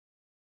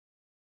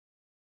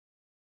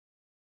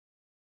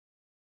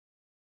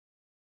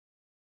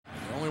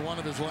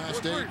of his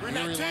last 8.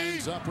 Here he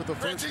lines up with the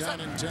first down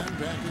and 10.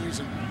 Packers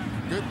in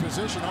good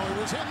position. Oh,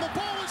 he was hitting. The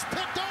ball is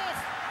picked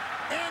off.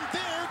 And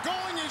there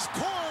going is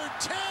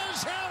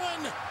Cortez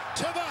Allen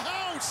to the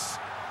house.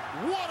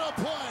 What a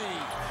play.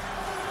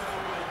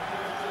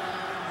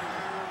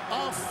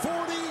 A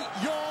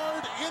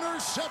 40-yard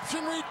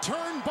interception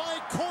returned by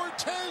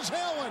Cortez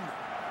Allen.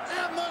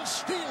 And the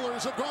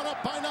Steelers have gone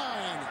up by 9.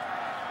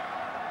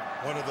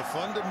 One of the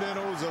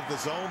fundamentals of the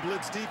zone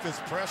blitz defense,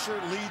 pressure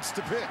leads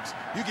to picks.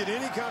 You get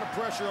any kind of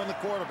pressure on the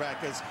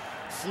quarterback as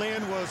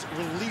Flynn was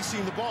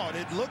releasing the ball.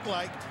 It looked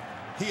like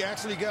he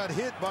actually got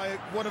hit by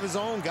one of his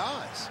own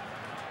guys.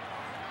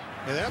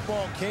 And that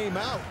ball came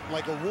out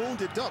like a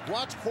wounded duck.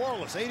 Watch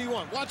Corliss,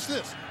 81. Watch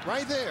this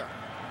right there.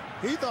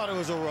 He thought it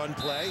was a run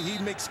play.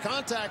 He makes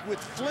contact with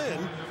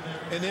Flynn,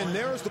 and then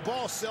there's the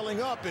ball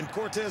selling up, and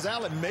Cortez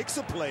Allen makes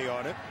a play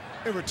on it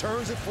and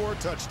returns it for a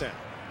touchdown.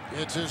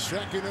 It's his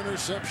second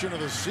interception of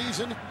the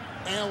season.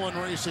 Allen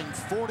racing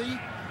 40.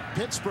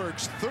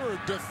 Pittsburgh's third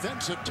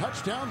defensive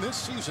touchdown this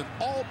season.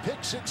 All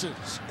pick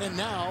sixes. And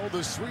now the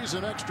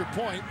Suizen extra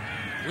point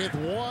with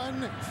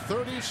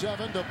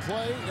 1:37 to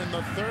play in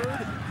the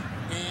third.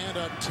 And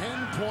a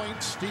 10-point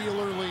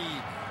Steeler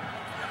lead.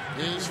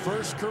 His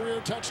first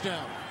career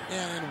touchdown.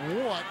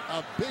 And what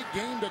a big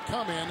game to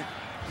come in.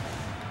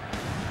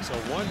 So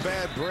one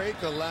bad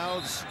break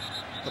allows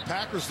the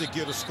Packers to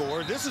get a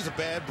score. This is a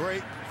bad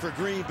break for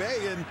Green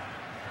Bay, and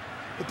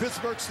the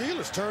Pittsburgh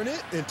Steelers turn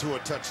it into a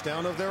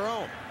touchdown of their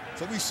own.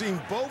 So we've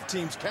seen both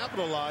teams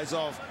capitalize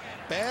off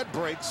bad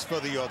breaks for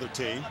the other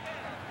team.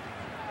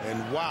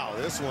 And wow,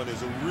 this one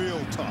is a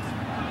real tough.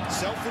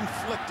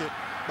 Self-inflicted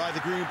by the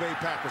Green Bay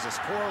Packers as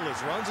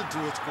Corliss runs into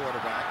his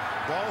quarterback.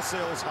 Ball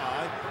sails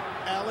high.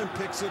 Allen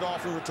picks it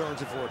off and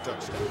returns it for a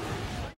touchdown.